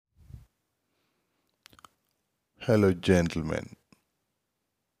Hello, gentlemen.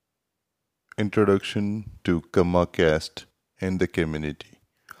 Introduction to Kamma caste and the community.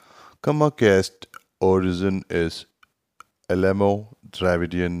 Kamma caste origin is Elamo,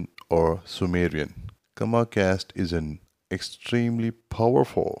 Dravidian, or Sumerian. Kamma caste is an extremely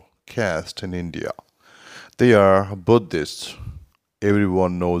powerful caste in India. They are Buddhists.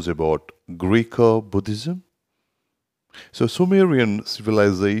 Everyone knows about Greco-Buddhism. So Sumerian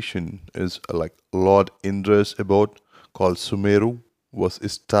civilization is like Lord Indra's abode called Sumeru was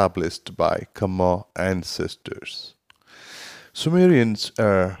established by Kamma ancestors. Sumerians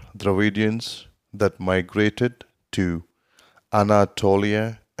are Dravidians that migrated to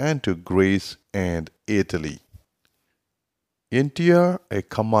Anatolia and to Greece and Italy. NTR, a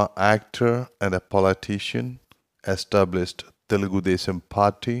Kamma actor and a politician, established Telugu Desam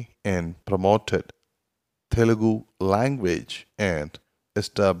Party and promoted Telugu language and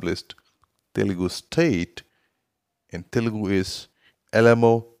established Telugu state, and Telugu is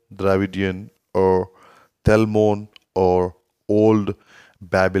Elamo Dravidian or Telmon or Old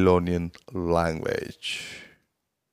Babylonian language.